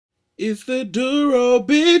It's the Duro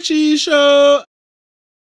Bitchy Show.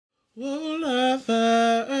 Whoa,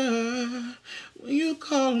 lover, when you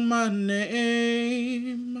call my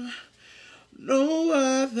name, no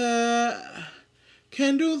other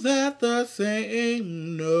can do that the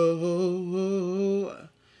same. No,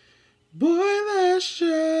 boy, that's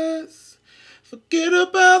just forget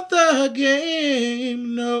about the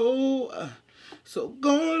game. No, so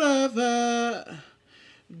go, lover,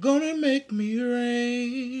 gonna make me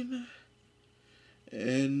rain.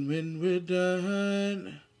 And when we're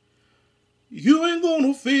done, you ain't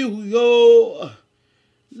gonna feel your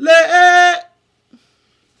leg.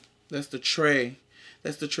 That's the Trey.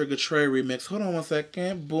 That's the Trigger Trey remix. Hold on one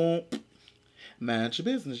second. Boom. Mind your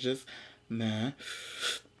business. Just mind.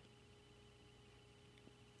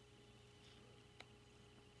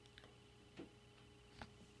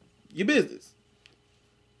 Your business.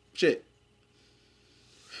 Shit.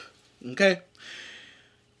 Okay?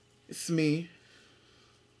 It's me.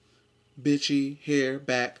 Bitchy here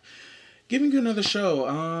back. Giving you another show.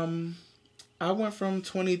 I went from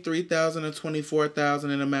 23,000 to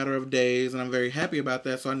 24,000 in a matter of days, and I'm very happy about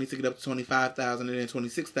that. So I need to get up to 25,000, and then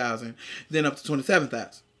 26,000, then up to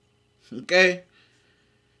 27,000. Okay?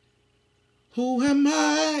 Who am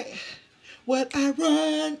I? What I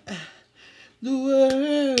run the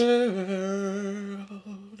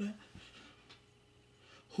world.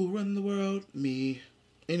 Who run the world? Me.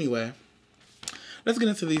 Anyway. Let's get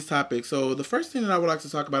into these topics. So the first thing that I would like to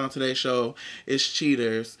talk about on today's show is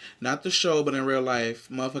cheaters. Not the show, but in real life.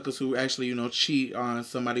 Motherfuckers who actually, cheat on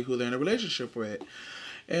somebody who they're in a relationship with.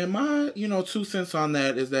 And my, 2 cents on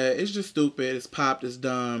that is that it's just stupid. It's popped. It's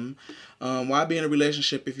dumb. Why be in a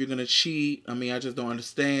relationship if you're going to cheat? I mean, I just don't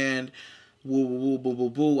understand. Woo, woo, boo,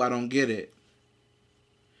 boo, boo. I don't get it.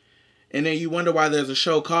 And then you wonder why there's a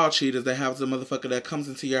show called Cheaters that has a motherfucker that comes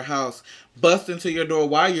into your house, busts into your door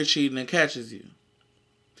while you're cheating and catches you.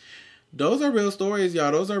 Those are real stories,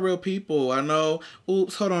 y'all. Those are real people. I know.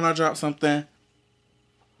 Oops, hold on. I dropped something.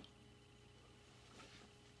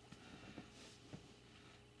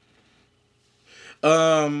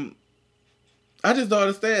 I just don't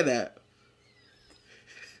understand that.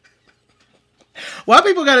 Why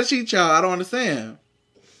people gotta cheat, y'all? I don't understand.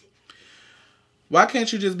 Why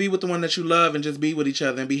can't you just be with the one that you love and just be with each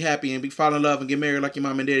other and be happy and fall in love and get married like your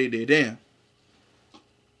mom and daddy did? Damn.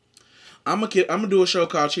 I'm gonna do a show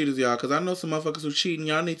called Cheaters, y'all, because I know some motherfuckers who cheating.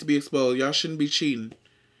 Y'all need to be exposed. Y'all shouldn't be cheating.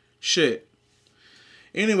 Shit.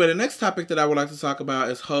 Anyway, the next topic that I would like to talk about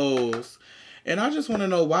is hoes. And I just want to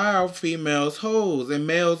know, why are females hoes and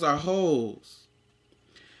males are hoes?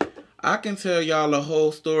 I can tell y'all a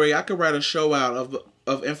whole story. I could write a show out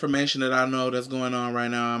of information that I know that's going on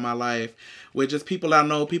right now in my life with just people I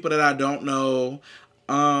know, people that I don't know,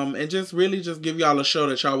 and just really just give y'all a show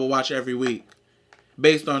that y'all will watch every week.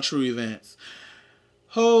 Based on true events.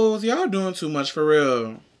 Hoes, y'all doing too much for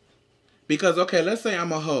real. Because, okay, let's say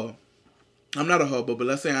I'm a hoe. I'm not a hoe, but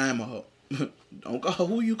let's say I am a hoe. Don't go.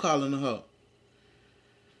 Who you calling a hoe?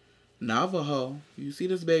 Navajo. You see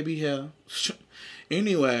this baby here?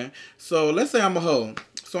 Anyway, so let's say I'm a hoe.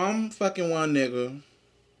 So I'm fucking one nigga.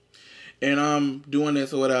 And I'm doing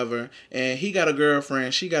this or whatever. And he got a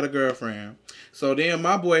girlfriend. She got a girlfriend. So then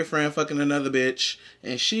my boyfriend fucking another bitch.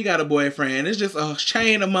 And she got a boyfriend. It's just a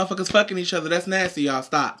chain of motherfuckers fucking each other. That's nasty, y'all.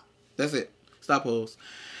 Stop. That's it. Stop, hoes.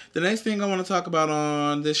 The next thing I want to talk about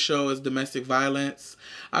on this show is domestic violence.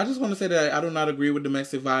 I just want to say that I do not agree with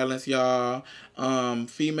domestic violence, y'all.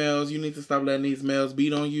 Females, you need to stop letting these males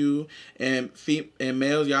beat on you. And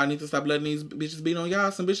males, y'all need to stop letting these bitches beat on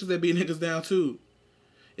y'all. Some bitches that beat niggas down, too.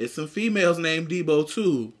 It's some females named Debo,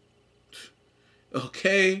 too.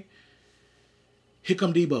 Okay? Here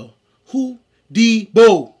come Debo. Who?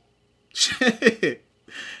 Debo.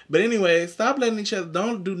 But anyway, stop letting each other.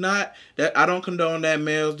 I don't condone that.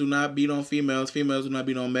 Males do not beat on females. Females do not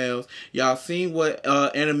beat on males. Y'all seen what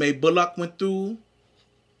Anime Bullock went through?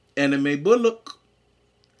 Anime Bullock.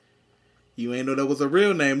 You ain't know that was a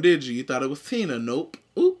real name, did you? You thought it was Tina. Nope.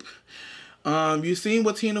 Oop. You seen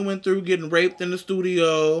what Tina went through getting raped in the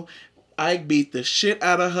studio. Ike beat the shit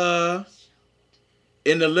out of her.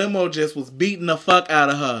 And the limo just was beating the fuck out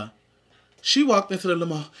of her. She walked into the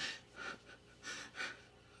limo.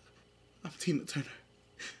 I'm Tina Turner.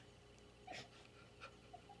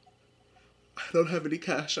 I don't have any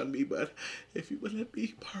cash on me, but if you would let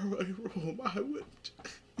me borrow a room, I would.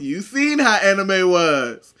 You seen how Anime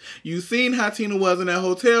was. You seen how Tina was in that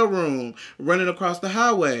hotel room, running across the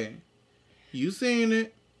highway. You seen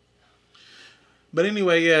it. But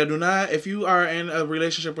anyway, yeah, do not, if you are in a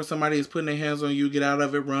relationship where somebody is putting their hands on you, get out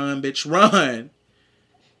of it, run, bitch, run.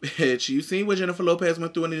 Bitch, you seen what Jennifer Lopez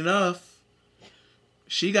went through enough.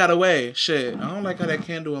 She got away. Shit. I don't like how that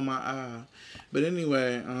candle in my eye. But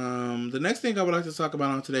anyway, the next thing I would like to talk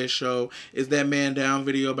about on today's show is that Man Down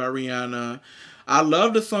video by Rihanna. I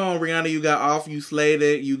love the song Rihanna, You Got Off, You Slayed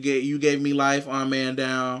It, You Gave Me Life on Man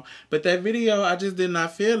Down. But that video, I just did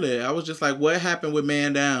not feel it. I was just like, what happened with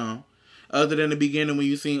Man Down? Other than the beginning when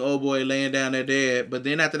you seen old boy laying down there dead. But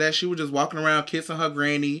then after that, she was just walking around kissing her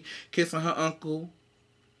granny, kissing her uncle.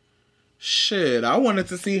 Shit, I wanted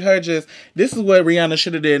to see her just... This is what Rihanna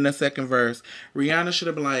should have did in the second verse. Rihanna should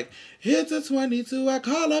have been like, it's a 22, I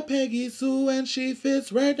call her Peggy Sue, and she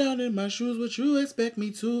fits right down in my shoes. What you expect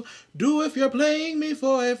me to do if you're playing me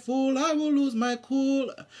for a fool? I will lose my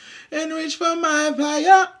cool and reach for my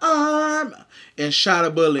firearm. And shot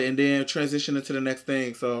a bullet and then transition into the next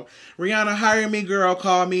thing. So, Rihanna, hire me, girl,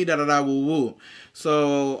 call me, da-da-da, woo-woo.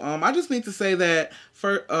 So, I just need to say that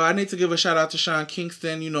I need to give a shout out to Sean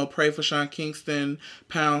Kingston. You know, pray for Sean Kingston, #.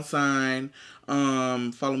 Follow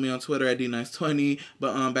me on Twitter at D-Nice20.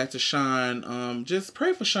 But back to Sean. Just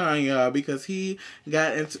pray for Sean, y'all, because he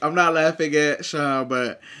got into... I'm not laughing at Sean,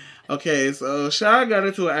 but... Okay, so Sean got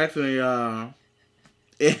into an accident, y'all.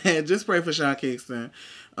 And just pray for Sean Kingston.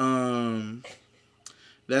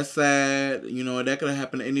 That's sad. You know, that could have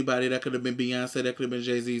happened to anybody. That could have been Beyonce. That could have been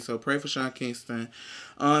Jay-Z. So pray for Sean Kingston.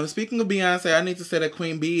 Speaking of Beyonce, I need to say that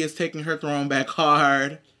Queen Bee is taking her throne back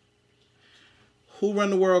hard. Who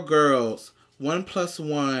Run the World Girls?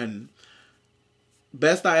 1+1.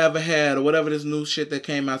 Best I Ever Had, or whatever this new shit that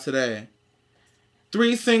came out today.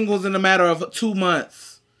 3 singles in a matter of 2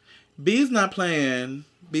 months. Bee's not playing.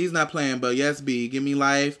 But yes, B, give me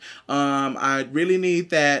life. I really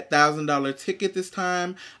need that $1,000 ticket this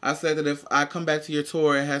time. I said that if I come back to your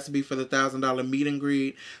tour, it has to be for the $1,000 meet and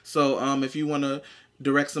greet. So, if you want to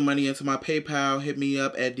direct some money into my PayPal, hit me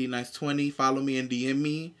up at D-Nice20. Follow me and DM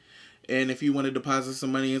me. And if you want to deposit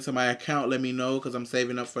some money into my account, let me know, because I'm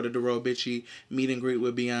saving up for the Darrell Bitchy meet and greet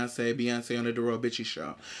with Beyonce on the Darrell Bitchy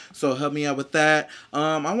show. So help me out with that.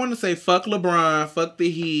 I want to say fuck LeBron, fuck the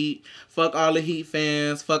Heat, fuck all the Heat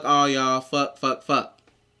fans, fuck all y'all, fuck.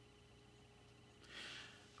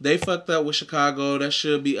 They fucked up with Chicago. That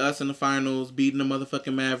should be us in the finals beating the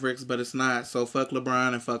motherfucking Mavericks, but it's not. So fuck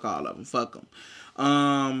LeBron and fuck all of them. Fuck them.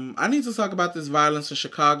 I need to talk about this violence in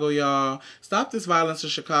Chicago, y'all. Stop this violence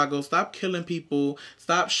in Chicago. Stop killing people.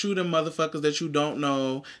 Stop shooting motherfuckers that you don't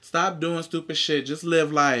know. Stop doing stupid shit. Just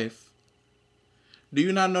live life. Do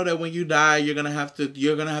you not know that when you die, you're gonna have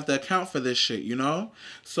to account for this shit, you know?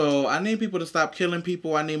 So I need people to stop killing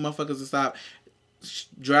people. I need motherfuckers to stop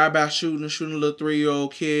drive-by shooting little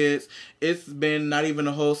 3-year-old kids. It's been not even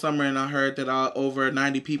a whole summer, and I heard that over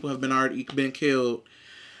 90 people have already been killed.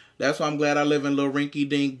 That's why I'm glad I live in Little Rinky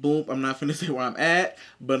Dink Boom. I'm not finna say where I'm at,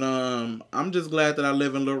 but I'm just glad that I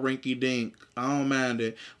live in Little Rinky Dink. I don't mind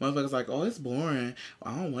it. Motherfuckers like, oh, it's boring.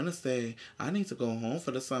 I don't want to stay. I need to go home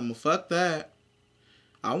for the summer. Fuck that.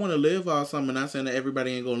 I want to live all summer. Not saying that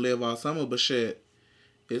everybody ain't gonna live all summer, but shit,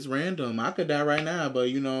 it's random. I could die right now,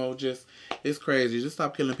 but you know, just it's crazy. Just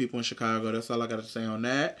stop killing people in Chicago. That's all I got to say on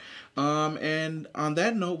that. And on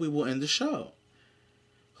that note, we will end the show.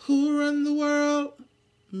 Who run the world?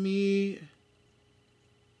 Me.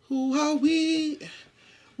 Who are we?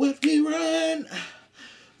 What we run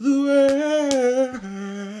the world.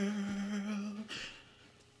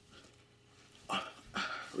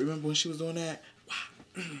 Remember when she was doing that? Wow.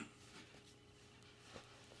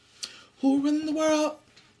 Who run the world?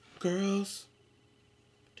 Girls.